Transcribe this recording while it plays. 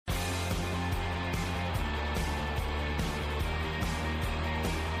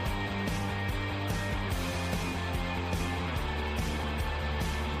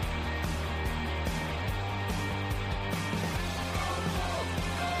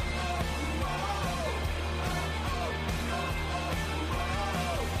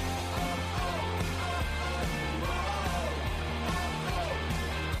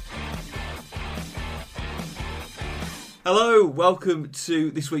Hello, welcome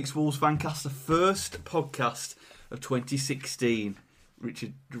to this week's Wolves Fancast, the first podcast of 2016.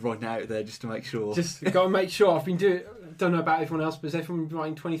 Richard writing out there just to make sure. Just got to make sure. I've been don't know about everyone else, but has everyone been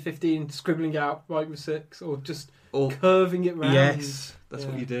writing 2015, scribbling out right with 6, or curving it round? Yes, that's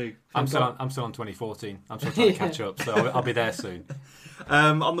what you do. I'm still on 2014. I'm still trying to catch up, so I'll be there soon.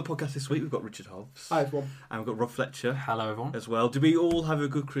 On the podcast this week, we've got Richard Hobbs. Hi, everyone. And we've got Rob Fletcher. Hello, everyone. As well. Did we all have a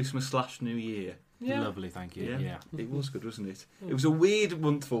good Christmas/New Year? Yeah. Lovely, thank you. Yeah. It was good, wasn't it? It was a weird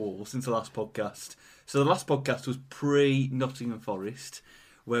month for Wolves since the last podcast. So the last podcast was pre-Nottingham Forest,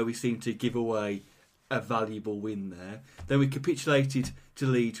 where we seemed to give away a valuable win there. Then we capitulated to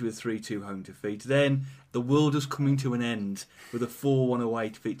Leeds with a 3-2 home defeat. Then the world was coming to an end with a 4-1 away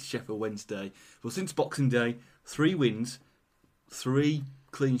defeat to Sheffield Wednesday. Well, since Boxing Day, 3 wins, 3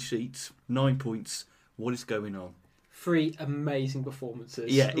 clean sheets, 9 points. What is going on? 3 amazing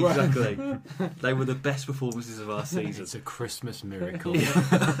performances. Yeah, exactly. They were the best performances of our season. It's a Christmas miracle.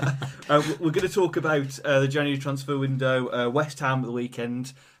 We're going to talk about the January transfer window, West Ham at the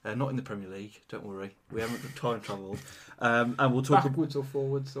weekend, not in the Premier League, don't worry. We haven't time travelled. And we'll talk backwards or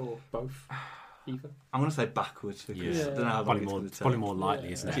forwards or both. Either. I'm going to say backwards because I don't know how long it's going to take. Probably more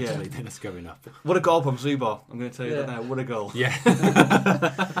likely, isn't it, actually, than it's going up. What a goal from Zubar. I'm going to tell you that now. What a goal. Yeah.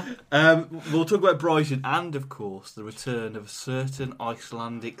 We'll talk about Brighton and, of course, the return of a certain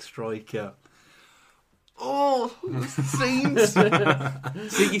Icelandic striker. Oh, scenes.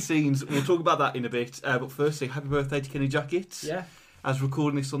 Siggy scenes. We'll talk about that in a bit. But firstly, happy birthday to Kenny Jackett. Yeah. As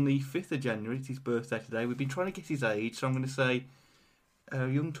recording this on the 5th of January, it's his birthday today. We've been trying to get his age, so I'm going to say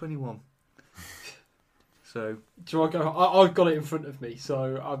young 21. So, do I go? I've got it in front of me,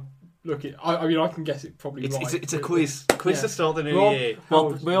 so I'm looking. I mean, I can guess it probably. It's a quiz to start the new year. Well,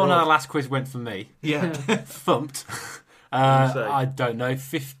 we all know the last quiz went for me. Yeah, thumped. I don't know.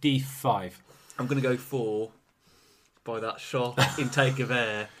 55. I'm going to go 4 by that sharp intake of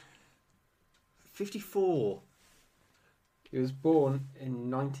air. 54. He was born in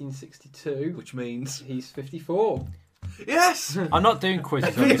 1962, which means he's 54. Yes! I'm not doing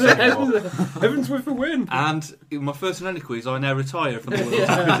quizzes anymore. Everyone's with a win. And in my first and only quiz, I now retire from the world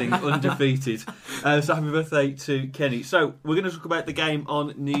of quizzing undefeated. So happy birthday to Kenny. So we're going to talk about the game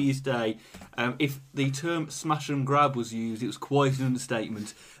on New Year's Day. If the term smash and grab was used, it was quite an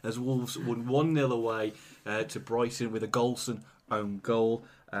understatement, as Wolves won 1-0 away to Brighton with a Golson own goal.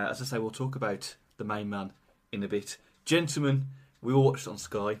 As I say, we'll talk about the main man in a bit. Gentlemen, we all watched it on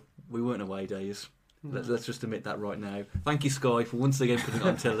Sky. We weren't away days. Let's just admit that right now. Thank you, Sky, for once again putting it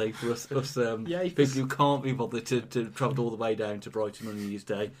on telly for us people who can't be bothered to travel all the way down to Brighton on New Year's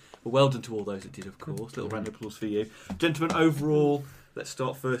Day. But well done to all those that did, of course. Little round of applause for you. Gentlemen, overall, let's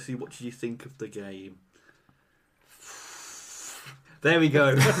start firstly. What did you think of the game? There we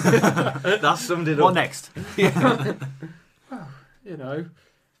go. That summed it up. What next?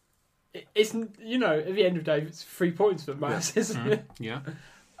 It's at the end of the day, it's 3 points that matters, isn't it? Yeah.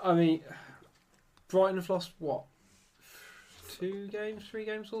 I mean, Brighton have lost what? 3 games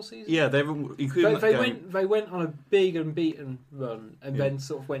all season. Yeah, they went on a big unbeaten run and then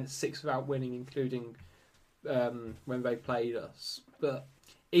sort of went 6 without winning, including when they played us. But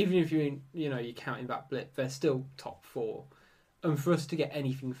even if you're counting that blip, they're still top 4, and for us to get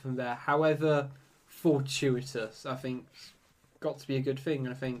anything from there, however fortuitous, I think, got to be a good thing.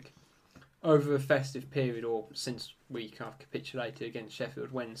 And I think over a festive period, or since we kind of capitulated against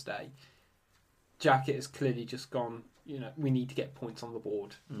Sheffield Wednesday, Jackett has clearly just gone, we need to get points on the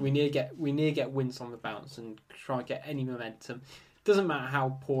board. We need to get wins on the bounce and try and get any momentum. Doesn't matter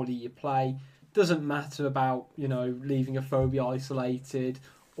how poorly you play. Doesn't matter about, leaving a phobia isolated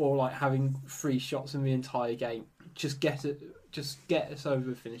or like having 3 shots in the entire game. Just get us over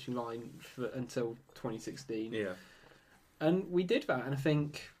the finishing line until 2016. Yeah. And we did that, and I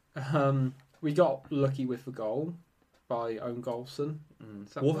think we got lucky with the goal by Owen Golson.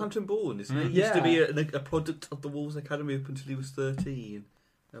 Wolverhampton born, isn't he? He used to be a product of the Wolves Academy up until he was 13,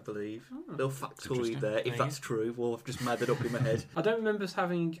 I believe. Little factoid there, if that's true. Well, I've just made that up in my head. I don't remember us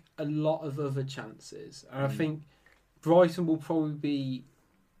having a lot of other chances. And I think Brighton will probably be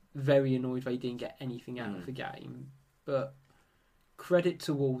very annoyed they didn't get anything out of the game. But credit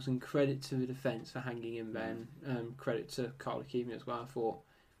to Wolves and credit to the defence for hanging in then. Credit to Carl Keegan as well. I thought,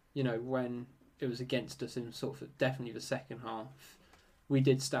 when it was against us in sort of definitely the second half, we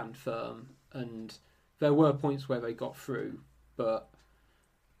did stand firm, and there were points where they got through, but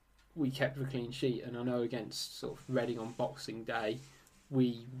we kept the clean sheet. And I know against sort of Reading on Boxing Day,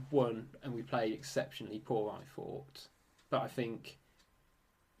 we won and we played exceptionally poor, I thought. But I think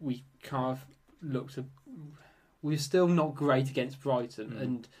we kind of we're still not great against Brighton,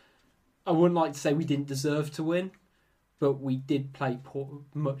 and I wouldn't like to say we didn't deserve to win, but we did play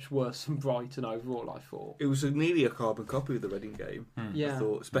much worse than Brighton overall, I thought. It was nearly a carbon copy of the Reading game. Yeah. I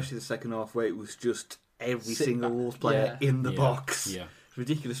thought, especially the second half where it was just every Sit single back. Wolves player in the box. Yeah. It's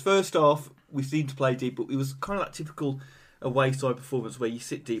ridiculous. First half, we seemed to play deep, but it was kind of that typical away side performance where you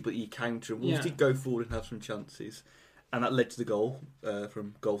sit deep but you counter. And Wolves did go forward and have some chances, and that led to the goal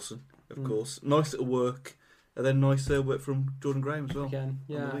from Golson, of course. Nice little work, and then nice work from Jordan Graham as well. Again,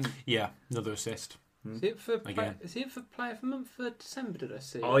 Yeah, another assist. Is it for Again. Is it for Player of the Month for December? Did I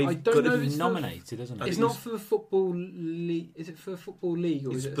see? I don't know. It's If it's nominated, isn't it? It's not for the football league. Is it for the football league or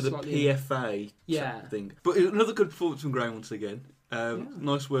It's is it for the slightly... PFA thing. But another good performance from Graham once again.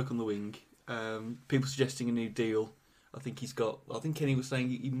 Nice work on the wing. People suggesting a new deal. I think Kenny was saying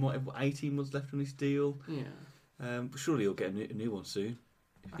he might have 18 months left on his deal. Yeah. But surely he'll get a new one soon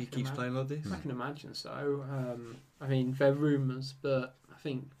if he keeps playing like this. I can imagine so. I mean, they're rumours, but I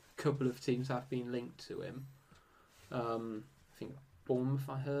think a couple of teams have been linked to him. I think Bournemouth,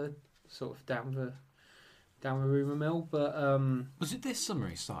 I heard, sort of down the rumour mill. But was it this summer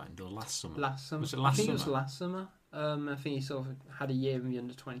he signed or last summer? Last summer. Was it last I think summer? it was last summer. I think he sort of had a year in the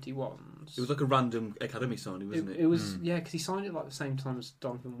under-21s. It was like a random academy signing, wasn't it? It was, because he signed it like the same time as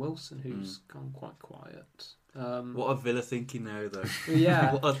Donovan Wilson, who's gone quite quiet. What are Villa thinking now, though?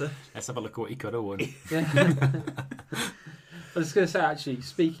 Yeah. Let's have a look at what he could have won. I was going to say, actually,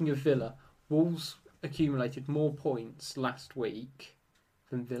 speaking of Villa, Wolves accumulated more points last week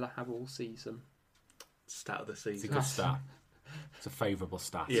than Villa have all season. Stat of the It's a season. good stat. It's a favourable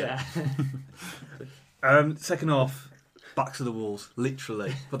stat. Yeah. Second half, back to the Wolves,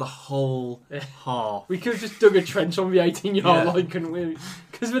 literally, for the whole half. We could have just dug a trench on the 18-yard line, couldn't we?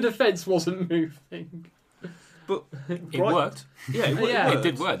 Because the defence wasn't moving. But It worked. Yeah, it Yeah. It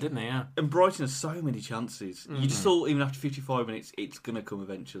did work, didn't it? Yeah. And Brighton has so many chances. You just thought even after 55 minutes, it's going to come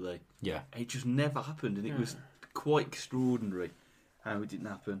eventually. Yeah. It just never happened, and it was quite extraordinary how it didn't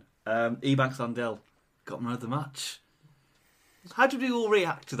happen. Ebanks Landell got man of the match. How did we all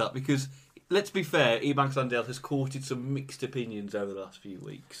react to that? Because, let's be fair, Ebanks Landell has courted some mixed opinions over the last few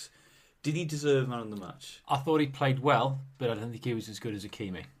weeks. Did he deserve man of the match? I thought he played well, but I don't think he was as good as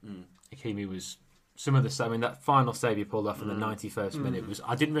Akimi. Akimi was some of the... I mean, that final save he pulled off in the 91st minute was...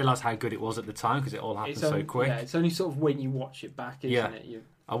 I didn't realise how good it was at the time because it all happened so quick. Yeah, it's only sort of when you watch it back, isn't it?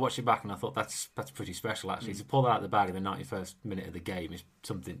 I watched it back and I thought that's pretty special, actually. To pull that out of the bag in the 91st minute of the game is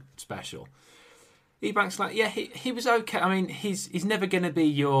something special. Ebanks, he was okay. I mean, he's never going to be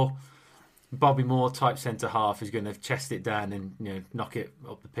your Bobby Moore type centre half who's going to chest it down and knock it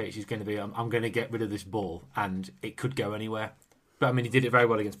up the pitch. He's going to be, I'm going to get rid of this ball and it could go anywhere. But I mean, he did it very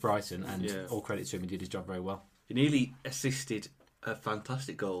well against Brighton, and all credit to him, he did his job very well. He nearly assisted a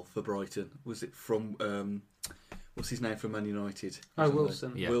fantastic goal for Brighton. Was it from what's his name from Man United?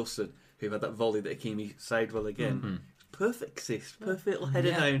 Wilson. Yeah. Wilson, who had that volley that Akimi saved well again. Perfect assist, perfect little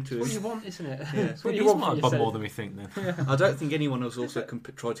header down to What him. you want, isn't it? Yeah. It's what He's you want more from Bob yourself. Moore than we think, then. I don't think anyone has also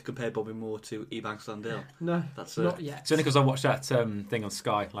tried to compare Bobby Moore to Ebanks Landell. No, That's not yet. It's only because I watched that thing on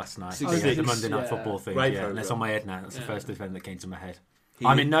Sky last night. The Monday Night Football thing. Great And programme. it's on my head now. That's the first event that came to my head.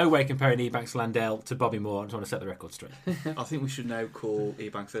 I'm in no way comparing Ebanks Landell to Bobby Moore. I just want to set the record straight. I think we should now call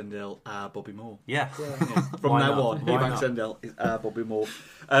Ebanks Landell our Bobby Moore. Yeah. From Why now not? on, Why Ebanks not? Landell is our Bobby Moore.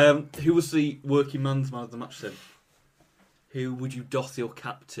 Who was the working man's man of the match then? Who would you doff your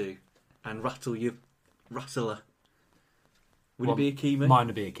cap to and rattle your rattler? Would it be Akimi? Mine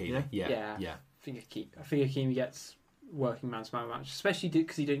would be Akimi. Yeah. I think Akimi gets working man's man of the match, especially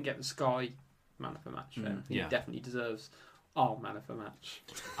because he didn't get the Sky man of the match. He definitely deserves our man of the match.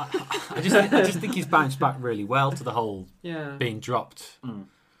 I just think he's bounced back really well to the whole being dropped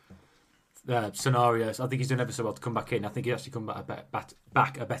scenarios. I think he's done ever so well to come back in. I think he's actually come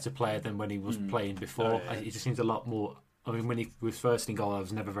back a better player than when he was playing before. He just seems a lot more... I mean, when he was first in goal, I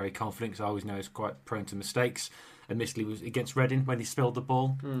was never very confident because I always know he's quite prone to mistakes. Admittedly, was against Reading when he spilled the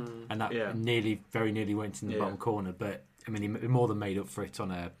ball, and that very nearly went in the bottom corner. But I mean, he more than made up for it on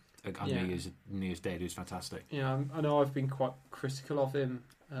New Year's Day. It was fantastic. Yeah, I know I've been quite critical of him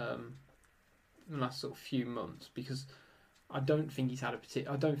in the last sort of few months because I don't think he had a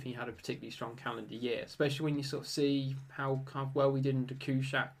particularly strong calendar year, especially when you sort of see how kind of well we did under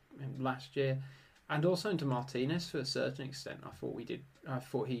Kushak last year. And also into Martinez to a certain extent. I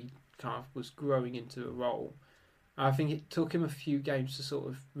thought he kind of was growing into a role. I think it took him a few games to sort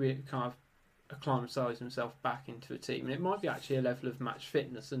of kind of acclimatise himself back into a team. And it might be actually a level of match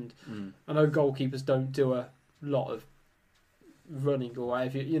fitness. And I know goalkeepers don't do a lot of running or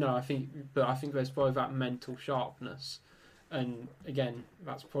whatever. I think there's probably that mental sharpness. And again,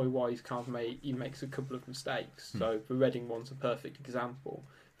 that's probably why he makes a couple of mistakes. So the Reading one's a perfect example.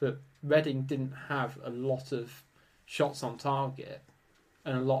 But Reading didn't have a lot of shots on target,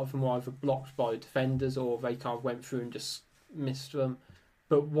 and a lot of them were either blocked by defenders or they kind of went through and just missed them.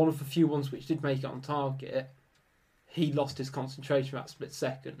 But one of the few ones which did make it on target, he lost his concentration that split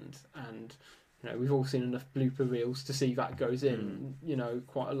second, and we've all seen enough blooper reels to see that goes in,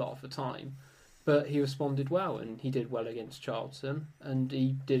 quite a lot of the time. But he responded well, and he did well against Charlton, and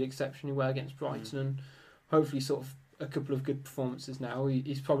he did exceptionally well against Brighton, and hopefully sort of a couple of good performances now.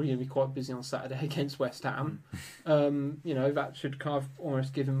 He's probably going to be quite busy on Saturday against West Ham. That should kind of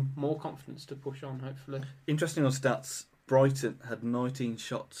almost give him more confidence to push on, hopefully. Interesting on stats, Brighton had 19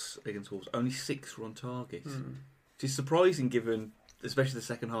 shots against Wolves, only 6 were on target. Which is surprising given, especially the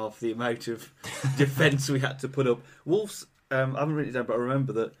second half, the amount of defence we had to put up. Wolves, I haven't written it down, but I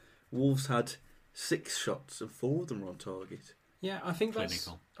remember that Wolves had 6 shots and 4 of them were on target. Yeah, I think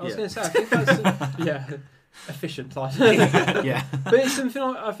Clinical. I was going to say, I think that's efficient. Yeah. But it's something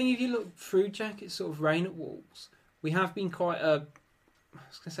I think if you look through Jackett's sort of reign at Wolves, we have been quite I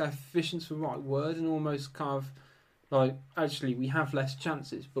was going to say efficient's the right word, and almost kind of like, actually we have less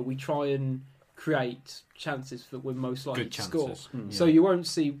chances, but we try and create chances that we're most likely to score. So you won't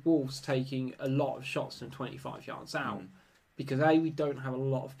see Wolves taking a lot of shots from 25 yards out, because we don't have a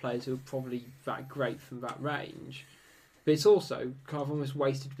lot of players who are probably that great from that range. But it's also kind of almost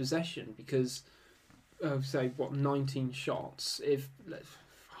wasted possession, because of, say, 19 shots, if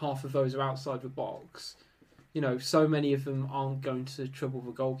half of those are outside the box, so many of them aren't going to trouble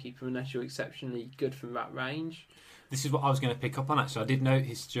the goalkeeper unless you're exceptionally good from that range. This is what I was going to pick up on, actually. I did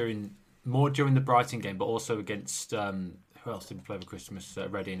notice during the Brighton game, but also against, who else did we play over Christmas?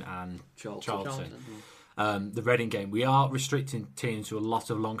 Reading and Charlton. The Reading game, we are restricting teams to a lot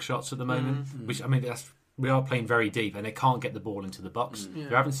of long shots at the moment, which, I mean, we are playing very deep and they can't get the ball into the box.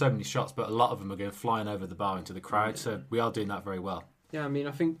 They're having so many shots, but a lot of them are going flying over the bar into the crowd, so we are doing that very well. Yeah, I mean,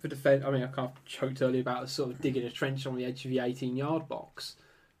 I think for defence, I kind of choked earlier about sort of digging a trench on the edge of the 18-yard box,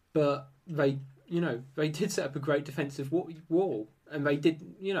 but they did set up a great defensive wall, and they did,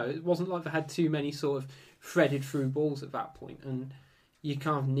 it wasn't like they had too many sort of threaded through balls at that point, and you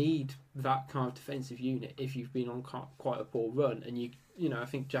kind of need that kind of defensive unit if you've been on quite a poor run, and I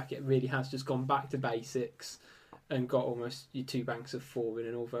think Jackett really has just gone back to basics and got almost your 2 banks of 4 in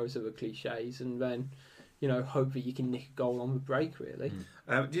and all those other cliches, and then hope that you can nick a goal on the break, really.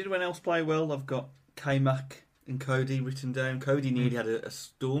 Did anyone else play well? I've got K-Mac and Cody written down. Cody nearly had a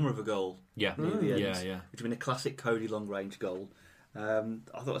stormer of a goal. Yeah, near the end, yeah. Which would have been a classic Cody long-range goal. I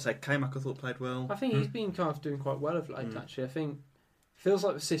thought I'd say K-Mac played well. I think he's been kind of doing quite well of late, actually. I think feels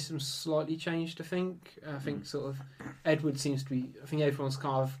like the system's slightly changed, I think. I think sort of Edward seems to be... I think everyone's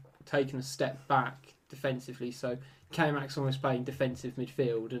kind of taken a step back defensively, so K-Mac's almost playing defensive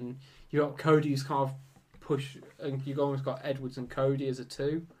midfield, and you've got Cody who's kind of push, and you've almost got Edwards and Cody as a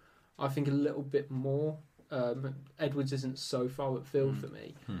 2. I think a little bit more. Edwards isn't so far upfield for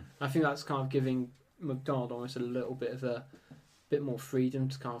me. I think that's kind of giving McDonald almost a little bit of a bit more freedom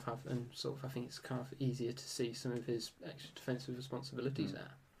to kind of have, and sort of I think it's kind of easier to see some of his extra defensive responsibilities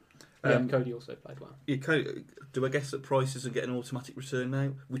there. Cody also played well. Yeah, Cody, do I guess that Price doesn't get an automatic return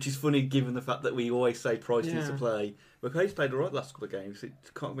now? Which is funny given the fact that we always say Price needs to play. But Cody's played alright the last couple of games. It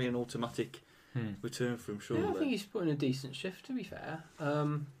can't be an automatic return for him, surely. Yeah, I think he's put in a decent shift, to be fair.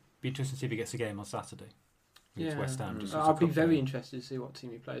 Be interesting to see if he gets a game on Saturday. Yeah. West Ham. I'll be very interested to see what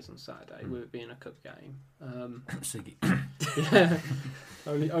team he plays on Saturday, with it being a cup game. Siggy. Yeah,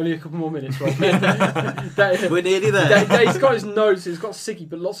 only a couple more minutes, right? We're nearly there. He's got his notes, he's got Siggy,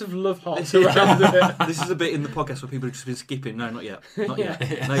 but lots of love hearts around it. This is a bit in the podcast where people have just been skipping. No, not yet. Not yet.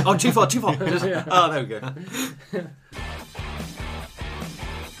 No. Oh, too far. Just, oh, there we go.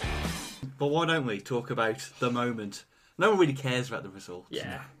 But why don't we talk about the moment? No one really cares about the result.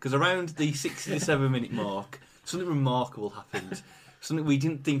 Yeah. Because around the 67-minute mark, something remarkable happened. Something we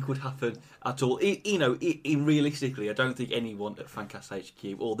didn't think would happen at all. Realistically, I don't think anyone at Fancast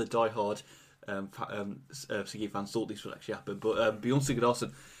HQ or the diehard Siggy fans thought this would actually happen. But Bjorn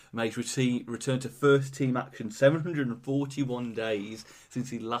Sigurdarsson made return to first team action 741 days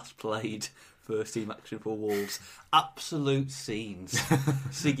since he last played first team action for Wolves. Absolute scenes.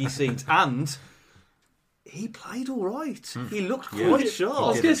 Siggy scenes. And he played all right. He looked quite sharp. I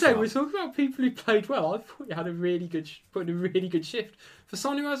was going to say, we're talking about people who played well. I thought he had a really good, put in a really good shift. For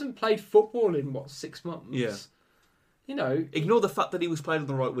someone who hasn't played football in, 6 months? Yeah. Ignore the fact that he was playing on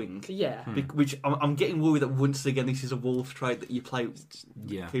the right wing. Yeah. Which I'm getting worried that once again this is a Wolves trait that you play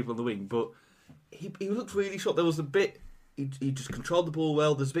people on the wing. But he looked really sharp. There was a bit, he just controlled the ball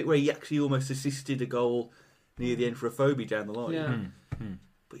well. There's a bit where he actually almost assisted a goal near the end for a phobie down the line. Yeah.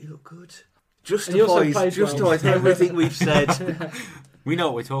 But he looked good. Justifies everything we've said. We know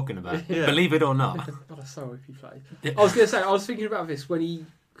what we're talking about. Yeah. Believe it or not. God, I so hope he played. I was going to say, I was thinking about this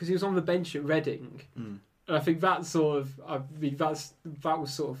because he was on the bench at Reading, and I think that that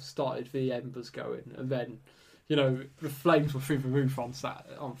was sort of started the embers going, and then the flames were through the roof on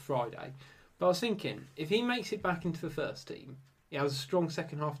Friday. But I was thinking, if he makes it back into the first team, he has a strong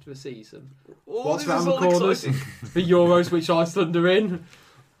second half to the season. What's around the corners? The Euros, which Iceland are in.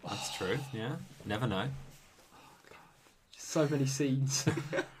 That's true. Yeah, never know. So many scenes.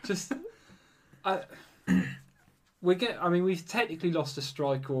 We've technically lost a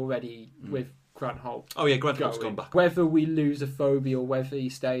striker already with Grant Holt. Oh yeah, Grant Holt's gone back. Whether we lose a phobia or whether he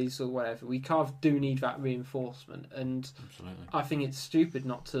stays or whatever, we do need that reinforcement. And Absolutely. I think it's stupid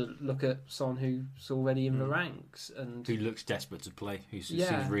not to look at someone who's already in the ranks and who looks desperate to play. Who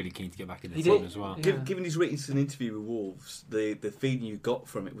seems really keen to get back in the team team as well. Yeah. Given his recent interview with Wolves, the feeling you got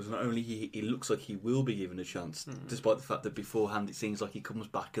from it was not only he looks like he will be given a chance, despite the fact that beforehand it seems like he comes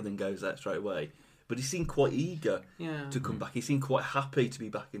back and then goes out straight away. But he seemed quite eager to come back. He seemed quite happy to be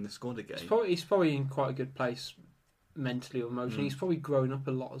back in the squad again. He's probably in quite a good place mentally or emotionally. He's probably grown up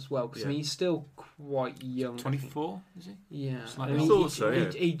a lot as well because he's still quite young. 24, is he? Yeah, I thought so.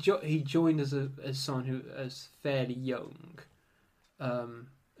 Yeah. He joined as someone who is fairly young, and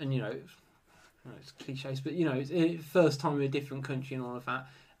it's cliches, but it's first time in a different country and all of that.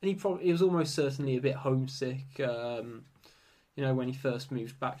 And he was almost certainly a bit homesick. When he first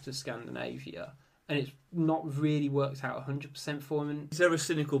moved back to Scandinavia. And it's not really worked out 100% for him. Is there a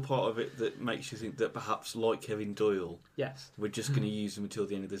cynical part of it that makes you think that perhaps, like Kevin Doyle, yes, we're just going to use him until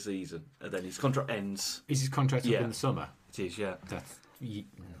the end of the season, and then his contract ends? Is his contract up in the summer? It is, yeah.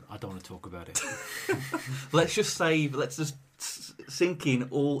 I don't want to talk about it. Let's just sink in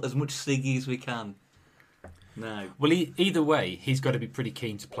as much Siggy as we can. No. Well, either way, he's got to be pretty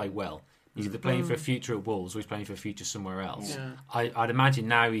keen to play well. He's either playing for a future at Wolves or he's playing for a future somewhere else. Yeah. I'd imagine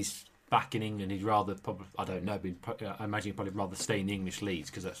now he's back in England, he'd rather probably, I don't know, but I imagine he'd probably rather stay in the English leagues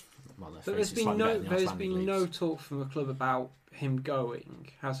because that's. But there's been no talk from the club about him going,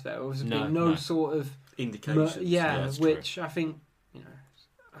 has there? Or has there been no sort of indications? Which true. I think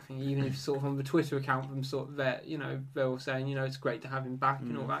even if sort of on the Twitter account from sort of they're all saying it's great to have him back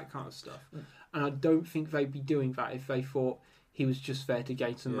and all that kind of stuff. And I don't think they'd be doing that if they thought he was just there to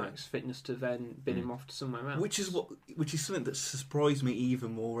gain some max fitness to then bin him off to somewhere else. Which is something that surprised me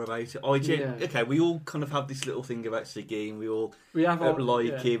even more about it. Okay, we all kind of have this little thing about Siggy, and we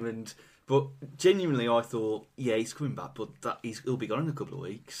like him, but genuinely I thought, he's coming back, but he'll be gone in a couple of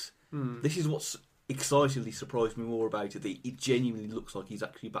weeks. This is what's excitedly surprised me more about it. That it genuinely looks like he's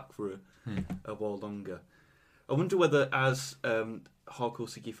actually back for a while longer. I wonder whether, as hardcore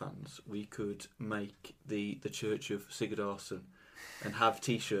Siggy fans, we could make the Church of Sigurdarsson and have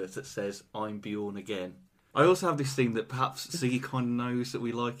T-shirts that says "I'm Bjorn again." I also have this thing that perhaps Siggy kind of knows that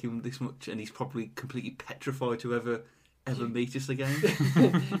we like him this much, and he's probably completely petrified to ever meet us again.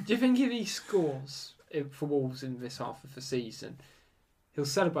 Do you think if he scores for Wolves in this half of the season, he'll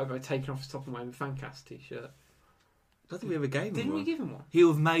celebrate by taking off his top and wearing the Fancast T-shirt? I don't think we ever gave him one. Didn't we give him one? He'll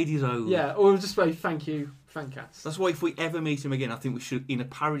have made his own. Yeah, or just say thank you, Fancast. That's why if we ever meet him again, I think we should, in a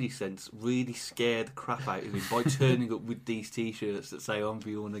parody sense, really scare the crap out of him by turning up with these T-shirts that say "I'm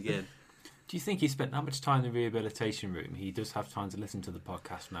Bjorn again." Do you think he spent that much time in the rehabilitation room? He does have time to listen to the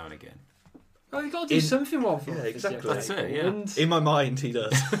podcast now and again. Oh, you've got to do something while for exactly. That's it, yeah. And in my mind, he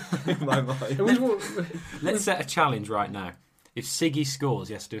does. In my mind. Let's set a challenge right now. If Siggy scores,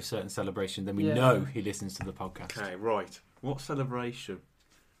 he has to do a certain celebration, then we know he listens to the podcast. Okay, right. What celebration?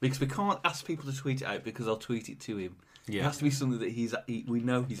 Because we can't ask people to tweet it out because I'll tweet it to him. Yeah. It has to be something that we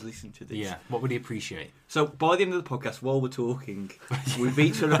know he's listened to this. Yeah. What would he appreciate? So by the end of the podcast, while we're talking, we've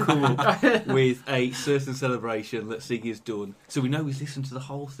each got to come up with a certain celebration that Siggy has done, so we know he's listened to the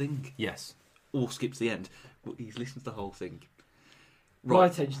whole thing. Yes. Or skips the end, but he's listened to the whole thing. Right. My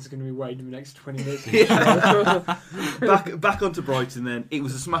attention's going to be weighed in the next 20 minutes. Back onto Brighton then. It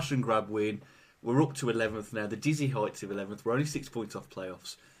was a smash and grab win. We're up to 11th now, the dizzy heights of 11th. We're only 6 points off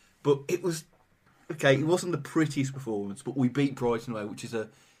playoffs. But it was, it wasn't the prettiest performance, but we beat Brighton away, which is a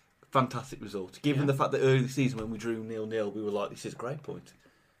fantastic result. Given the fact that early in the season when we drew 0-0, we were like, this is a great point.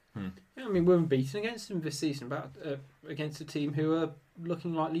 Yeah, we weren't beaten against them this season, against a team who are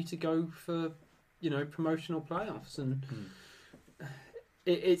looking likely to go for, promotional playoffs. And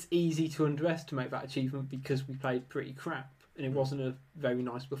it's easy to underestimate that achievement because we played pretty crap and it wasn't a very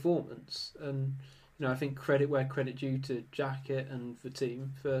nice performance. And I think credit where credit due to Jacket and the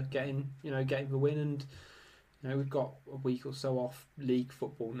team for getting the win. And we've got a week or so off league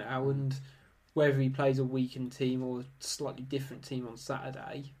football now, and whether he plays a weakened team or a slightly different team on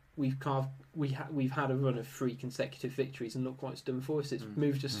Saturday, we've had a run of 3 consecutive victories, and look what it's done for us. It's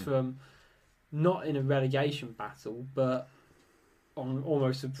moved us from not in a relegation battle, but on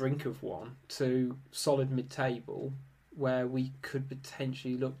almost the brink of one, to solid mid-table, where we could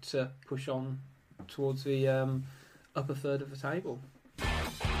potentially look to push on towards the upper third of the table.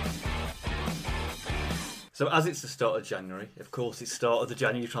 So as it's the start of January, of course it's start of the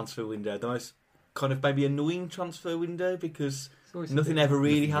January transfer window, the most kind of maybe annoying transfer window, because nothing ever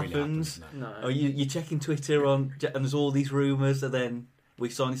really happens. No. Or you're checking Twitter and there's all these rumours, and then we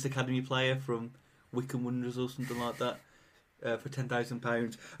signed this academy player from Wycombe Wanderers or something like that for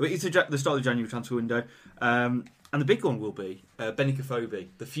 £10,000. But it's the start of the January transfer window, and the big one will be Benica Phoebe,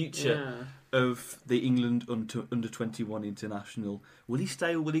 the future of the England under 21 international. Will he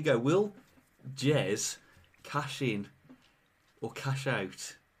stay or will he go? Will Jez cash in or cash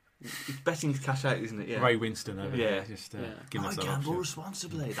out? It's betting cash out, isn't it? Yeah. Ray Winston over there. Just give I us that gamble option.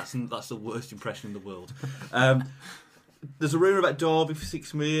 responsibly. That's the worst impression in the world. There's a rumour about Derby for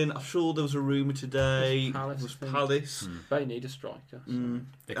 £6 million. I'm sure there was a rumour today. It was Palace. They need a striker. So.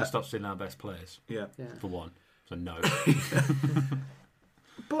 They can stop stealing our best players. Yeah. For one. So no.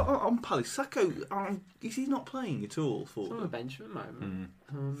 But on Palace, Sacco, is he not playing at all for He's on the them? bench at the moment.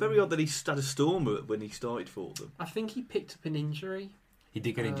 Very odd that he had a storm when he started for them. I think he picked up an injury. He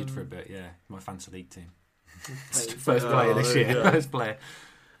did get injured for a bit, yeah. My fantasy league team. Played- First player this there you year. go. First player.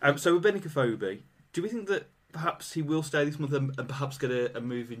 So with Benica Phoebe, do we think that perhaps he will stay this month and perhaps get a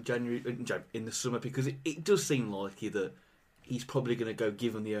move in January, in the summer? Because it does seem likely that he's probably going to go,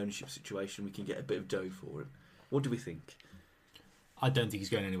 given the ownership situation, we can get a bit of dough for him. What do we think? I don't think he's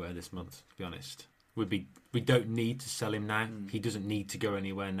going anywhere this month, to be honest. We don't need to sell him now. He doesn't need to go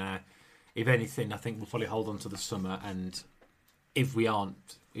anywhere now. If anything, I think we'll probably hold on to the summer, and if we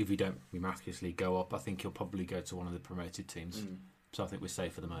don't miraculously go up, I think he'll probably go to one of the promoted teams. So I think we're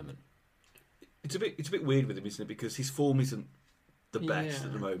safe for the moment. It's a bit weird with him, isn't it? Because his form isn't the best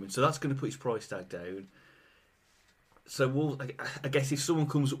at the moment, so that's going to put his price tag down. So Wolves, I guess if someone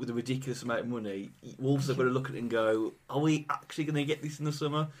comes up with a ridiculous amount of money, Wolves are going to look at it and go, are we actually going to get this in the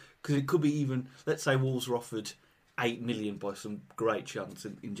summer? Because it could be even, let's say Wolves are offered $8 million by some great chance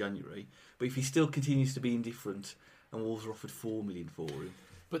in January, but if he still continues to be indifferent and Wolves are offered $4 million for him.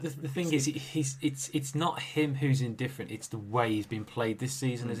 But the thing is, it's not him who's indifferent. It's the way he's been played this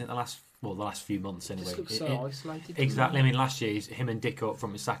season, isn't it? The last few months anyway. Just looks so isolated. Exactly. I mean, last year him and Dick up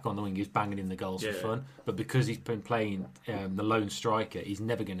from Saka on the wing, he was banging in the goals for fun. But because he's been playing the lone striker, he's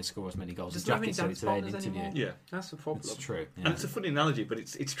never going to score as many goals. As Jackie said it today in an interview. Yeah, that's the problem. It's true. Yeah. and it's a funny analogy, but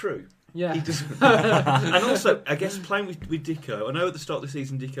it's true. Yeah. He doesn't. And also, I guess playing with Dicko, I know at the start of the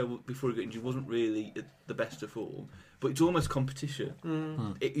season, Dicko, before he got injured, wasn't really at the best of form, but it's almost competition.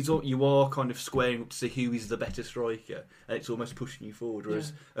 You are kind of squaring up to see who is the better striker, and it's almost pushing you forward.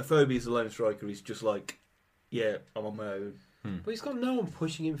 Whereas Afobe as a lone striker is just like, yeah, I'm on my own. But he's got no one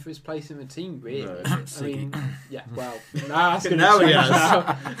pushing him for his place in the team, really. No. I mean, yeah, well, that's going to Now he change has.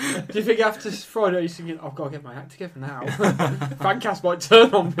 now. Do you think after Friday he's thinking, I've got to get my act together now? Fancast might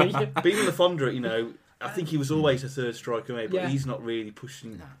turn on me. But even the Fondra, I think he was always a third striker, maybe, but he's not really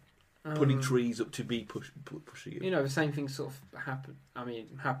pushing, putting trees up to be pushing it. The same thing sort of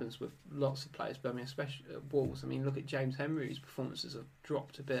happens with lots of players, but I mean, especially at Wolves. I mean, look at James Henry's performances have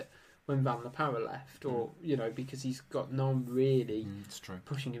dropped a bit when Van der Power left, or because he's got no one really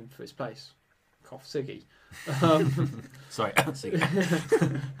pushing him for his place. Cough, Siggy. Sorry,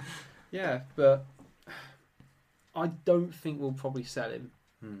 Siggy. Yeah, but I don't think we'll probably sell him.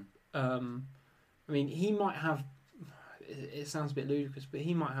 I mean, he might have. It sounds a bit ludicrous, but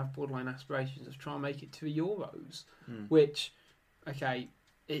he might have borderline aspirations of trying to make it to the Euros, which, okay,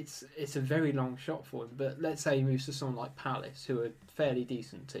 it's a very long shot for him. But let's say he moves to someone like Palace, who are a fairly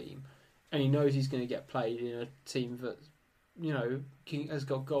decent team, and he knows he's going to get played in a team that, has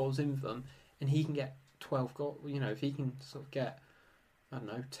got goals in them, and he can get 12 goals. If he can sort of get,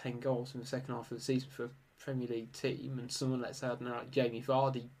 10 goals in the second half of the season for a Premier League team, and someone, let's say, like Jamie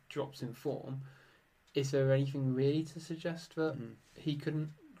Vardy drops in form, is there anything really to suggest that he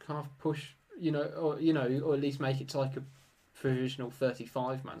couldn't kind of push, or at least make it to like a provisional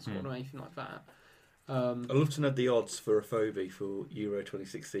 35-man squad or anything like that? I'd love to know the odds for a Phobie for Euro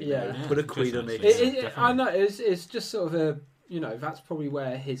 2016. Yeah. Put a quid on it. I know it's just sort of that's probably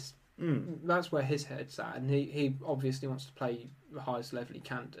where his head's at, and he obviously wants to play the highest level he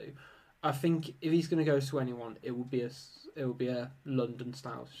can do. I think if he's going to go to anyone, it will be a London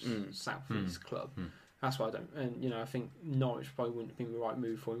style Southeast club. That's why I don't. And I think Norwich probably wouldn't have been the right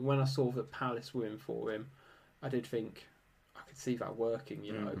move for him. When I saw that Palace were in for him, I did think I could see that working.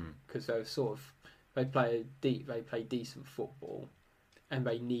 Because they were sort of they play decent football, and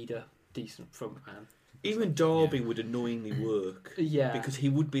they need a decent front man. Even Derby would annoyingly work. Yeah. Because he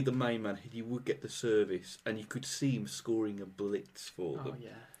would be the main man, he would get the service, and you could see him scoring a blitz for them. Oh, yeah.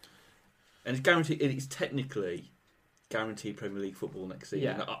 And it's guaranteed. It's technically guaranteed Premier League football next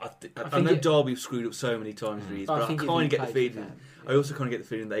season. Yeah. I know Derby have screwed up so many times for years, but I kind of get the feeling. I also kind of get the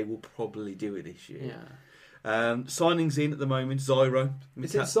feeling they will probably do it this year. Yeah. Signings in at the moment. Zyro.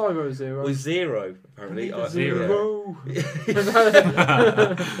 Is it Zyro Zero? Well, zero apparently. Zero.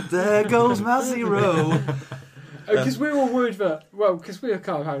 There goes my zero. Because we were all worried that, because we were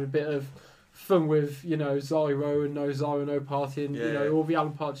kind of having a bit of fun with, Zyro and no Zyro, no party, and, all the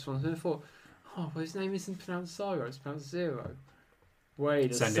Alan Partridge ones. And I thought, well, his name isn't pronounced Zyro, it's pronounced Zero.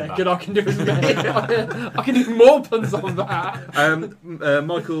 Wait a second, I can do as many. I can do more puns on that.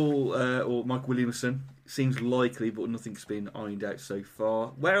 Michael Williamson seems likely, but nothing's been ironed out so far.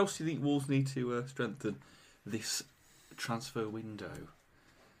 Where else do you think Wolves need to strengthen this transfer window?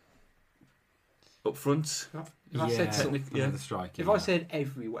 Up front? If I said the striker. If I said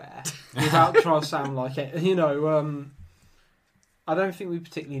everywhere, without trying to sound like it, I don't think we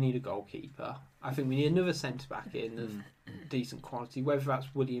particularly need a goalkeeper. I think we need another centre-back in of decent quality, whether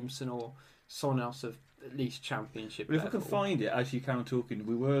that's Williamson or someone else of at least championship But if level. I can find it, as you carry on talking,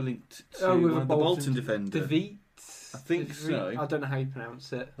 we were linked to with one of the Bolton defender. David. I think so. I don't know how you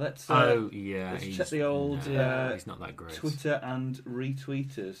pronounce it. Let's he's check the old he's not that great. Twitter and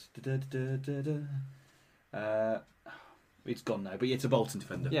retweeters. It's gone now, but it's a Bolton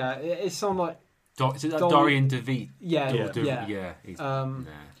defender. Yeah, it's someone like... Is it Dorian DeVete? Yeah. He's,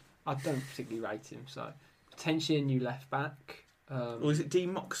 I don't particularly rate him, so potentially a new left back. Or is it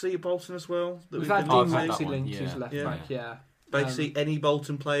Dean Moxey at Bolton as well? We've had Dean Moxey linked to his left back, Basically, any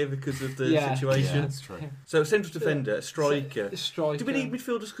Bolton player because of the situation. Yeah, that's true. So, central defender, a striker. Do we need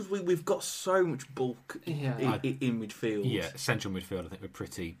midfielders? Because we've got so much bulk in midfield. Yeah, central midfield, I think we're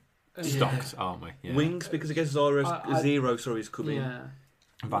pretty stocked, aren't we? Yeah. Wings, because against Zero is coming. Yeah.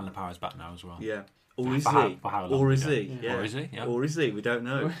 Van der Parra's back now as well. Yeah. Or is he? Or is he? Yeah. Or is he? Yeah. Or is he? We don't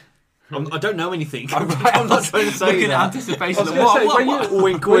know. I don't know anything. I'm not trying to say Looking that. Anticipation.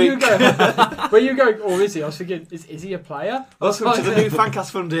 Wink, wink. When you go, or is he? I was thinking, is he a player? Welcome to the new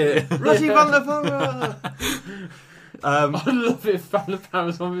Fancast Fund here. Rosie Van der Parra. I love it if Van der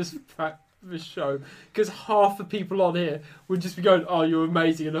Parra's on this show, because half the people on here would just be going, "Oh, you're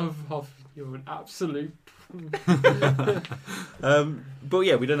amazing," and other half, "You're an absolute." But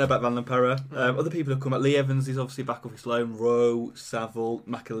yeah, we don't know about Van der Parra. Other people have come out. Lee Evans is obviously back off his loan. Rowe, Saville,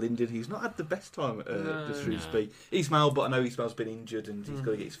 Macalinden, who's not had the best time at Shrewsbury. Ismail, but I know Ismail's been injured and he's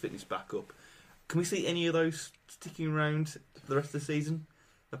got to get his fitness back up. Can we see any of those sticking around for the rest of the season,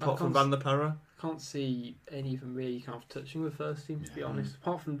 apart from Van der Parra? I can't see any of them really kind of touching the first team, to be honest.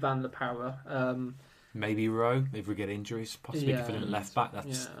 Apart from Van der Parra. Maybe Rowe, if we get injuries, possibly filling at left back.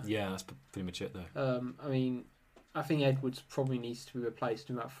 That's pretty much it though. I think Edwards probably needs to be replaced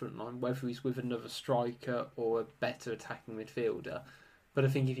in that front line, whether he's with another striker or a better attacking midfielder. But I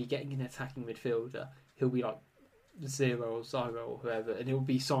think if you're getting an attacking midfielder, he'll be like Zero or Zyro or whoever, and he'll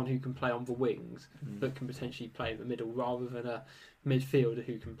be someone who can play on the wings, but can potentially play in the middle, rather than a midfielder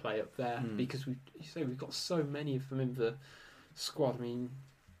who can play up there. Because we've got so many of them in the squad. I mean,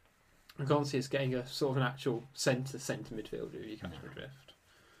 I can't see us getting a sort of an actual centre midfielder, if you catch my drift.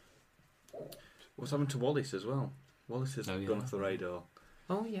 What's happened to Wallace as well? Wallace has gone off the radar.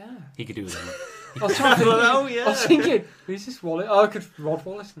 Oh yeah, he could do with that. I was thinking, who's this Wallace? Oh, Rod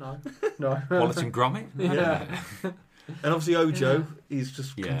Wallace? No. Wallace and Gromit? Yeah. And obviously Ojo is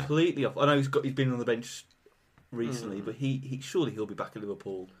just completely off. I know he's been on the bench recently, but he'll be back at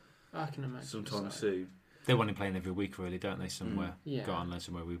Liverpool. I can imagine sometime soon. They want him playing every week, really, don't they? Somewhere, go on there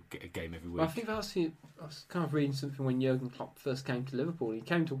somewhere. We get a game every week. Well, I think I was kind of reading something when Jurgen Klopp first came to Liverpool. He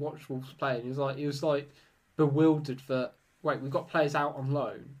came to watch Wolves play, and he was like bewildered that we've got players out on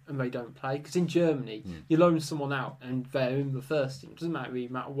loan and they don't play. Because in Germany, you loan someone out and they're in the first team. It doesn't really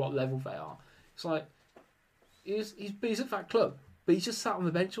matter what level they are. It's like he's at that club, but he's just sat on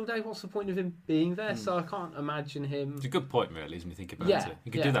the bench all day. What's the point of him being there? So I can't imagine him. It's a good point, really, isn't it? Think about it.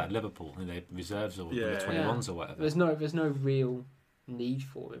 You could do that at Liverpool in their reserves or the 21s or whatever. There's no real need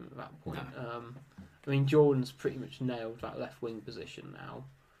for him at that point. No. Jordan's pretty much nailed that left wing position now.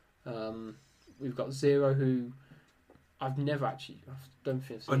 We've got Zero, who I don't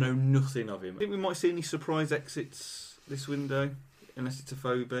think I know nothing of him. I think we might see any surprise exits this window, unless it's a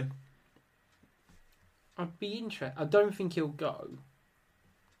phobia. I'd be interested. I don't think he'll go,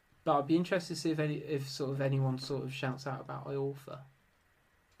 but I'd be interested to see if anyone sort of shouts out about Iorfa.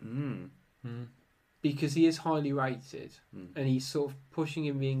 Because he is highly rated, and he's sort of pushing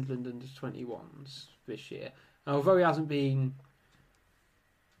in the England under 21s this year. And although he hasn't been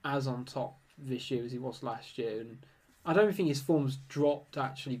as on top this year as he was last year, and I don't think his form's dropped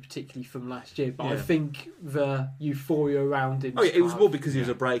actually particularly from last year, but I think the euphoria around him. Oh yeah, it was more because he was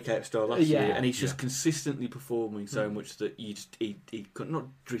a breakout star last year, and he's just Yeah. consistently performing so much that he not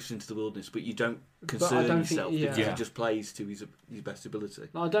drifts into the wilderness, but you don't I concern don't yourself think- because yeah. he just plays to his best ability.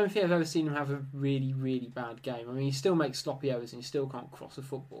 I don't think I've ever seen him have a really, really bad game. I mean, he still makes sloppy errors and he still can't cross a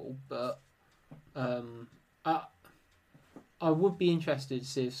football, but I would be interested to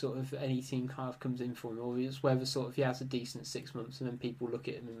see if sort of any team kind of comes in for him, or it's whether sort of he has a decent 6 months and then people look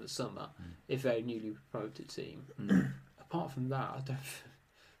at him in the summer if they're a newly promoted team. Apart from that, I don't.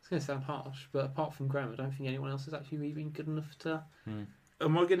 It's going to sound harsh, but apart from Graham, I don't think anyone else has actually really been good enough to.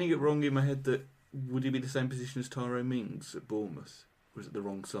 Am I getting it wrong in my head that would he be the same position as Tyrone Mings at Bournemouth? Or is it the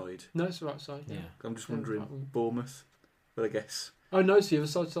wrong side? No, it's the right side. Yeah. I'm just Yeah, wondering, right wing. Bournemouth, but I guess. Oh no, it's the other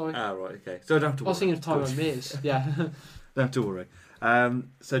side. Sorry. Ah, right, okay. So I don't have to I worry. was thinking of Tyrone Mears. Yeah. Don't have to worry.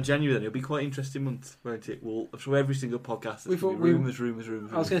 So January then, it'll be quite an interesting month, won't it? I'm sure every single podcast there's going to be rumours.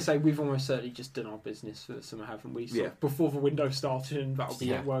 I was going to say we've almost certainly just done our business for the summer, haven't we? Sort of before the window started, and that'll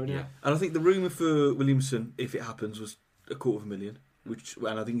be it, won't it? And I think the rumour for Williamson, if it happens, was $250,000.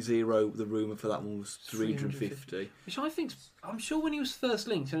 And I think the rumour for that one was 350. Which I think, I'm sure when he was first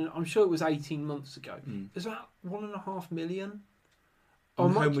linked, and I'm sure it was 18 months ago, it was about 1.5 million. How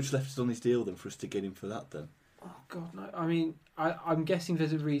much left is on his deal then for us to get him for that then? Oh God, no! I mean, I'm guessing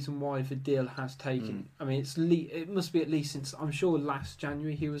there's a reason why the deal has taken. I mean, it must be at least since I'm sure last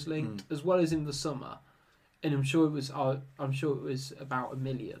January he was linked, as well as in the summer, and I'm sure it was about $1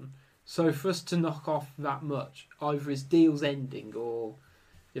 million. So for us to knock off that much, either his deal's ending or,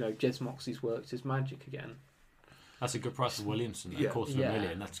 Jez Moxley's worked his magic again. That's a good price for Williamson. Of course, $1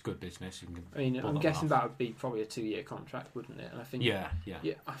 million. That's good business. I'm guessing that would be probably a 2-year contract, wouldn't it? And I think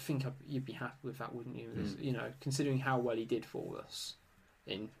I think you'd be happy with that, wouldn't you? Considering how well he did for us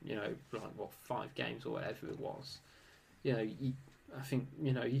in 5 games or whatever it was. I think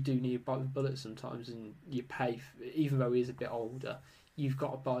you do need to bite the bullet sometimes, and you pay even though he is a bit older. You've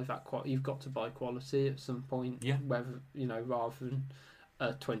got to buy that. You've got to buy quality at some point. Yeah. Whether rather than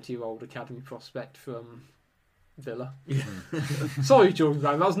a 20-year-old academy prospect from Villa. Yeah. Sorry, Jordan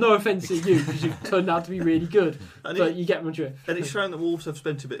Brown. That was no offence to you because you've turned out to be really good. But you get my drift. And it's shown that Wolves have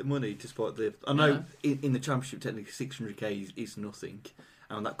spent a bit of money despite I know in the Championship technically 600k is nothing,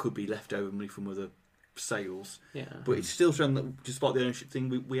 and that could be leftover money from other sales. Yeah. But it's still shown that despite the ownership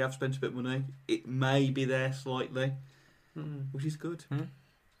thing, we have spent a bit of money. It may be there slightly, which is good.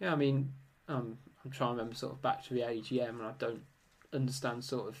 Yeah, I mean, I'm trying to remember sort of back to the AGM, and I don't understand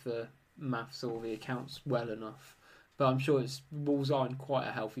sort of the maths or the accounts well enough, but I'm sure Wolves are in quite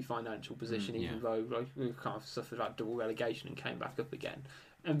a healthy financial position, even though we've kind of suffered that double relegation and came back up again.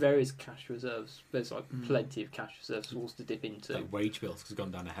 And there is cash reserves. There's plenty of cash reserves for Wolves to dip into. Like wage bills has gone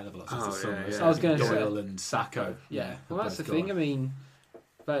down a hell of a lot since the summer. I was going to say Doyle and Sacco. Yeah, well that's the thing. I mean,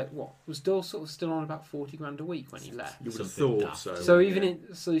 but was Doyle sort of still on about 40 grand a week when he left? You would have thought so. So even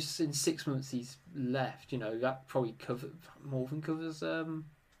in 6 months he's left, that probably more than covers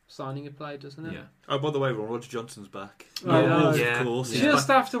signing a player, doesn't it? Yeah. Oh, by the way, Roger Johnson's back. Wolves, of course. Just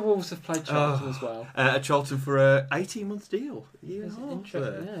after Wolves have played Charlton as well. At Charlton for a 18-month deal.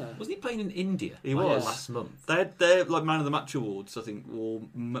 Interesting. Yeah. Wasn't he playing in India? He was last month. They're like Man of the Match awards, I think, or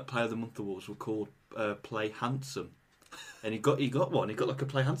Player of the Month awards were called Play Handsome. And he got one. He got like a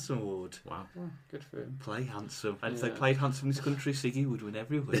Play Handsome award. Wow, good for him. Play handsome. And if they played handsome in this country, Siggy would win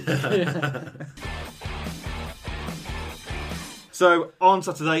every week. So on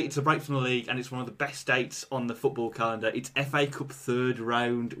Saturday, it's a break from the league, and it's one of the best dates on the football calendar. It's FA Cup third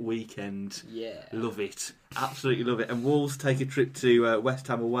round weekend. Yeah, love it, absolutely love it. And Wolves take a trip to West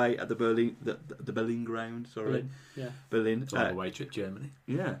Ham away at the Berlin ground. Sorry, Berlin. It's on the way trip Germany.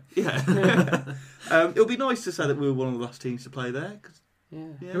 Yeah. It'll be nice to say that we were one of the last teams to play there.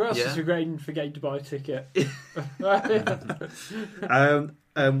 Who else is forgetting to buy a ticket?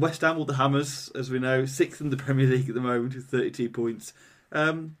 West Ham, or the Hammers, as we know, 6th in the Premier League at the moment with 32 points. Do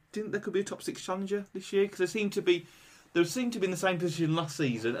you think there could be a top 6 challenger this year? Because they seem to be in the same position last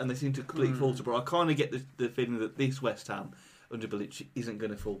season, and they seem to completely falter. But I kind of get the feeling that this West Ham under Bilic isn't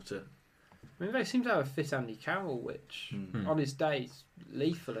going to falter. I mean, they seem to have a fit Andy Carroll, which on his day is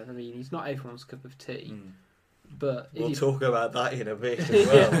lethal. And I mean, he's not everyone's cup of tea. But we'll talk about that in a bit as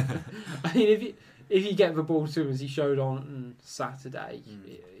well. I mean, if you get the ball to him as he showed on Saturday,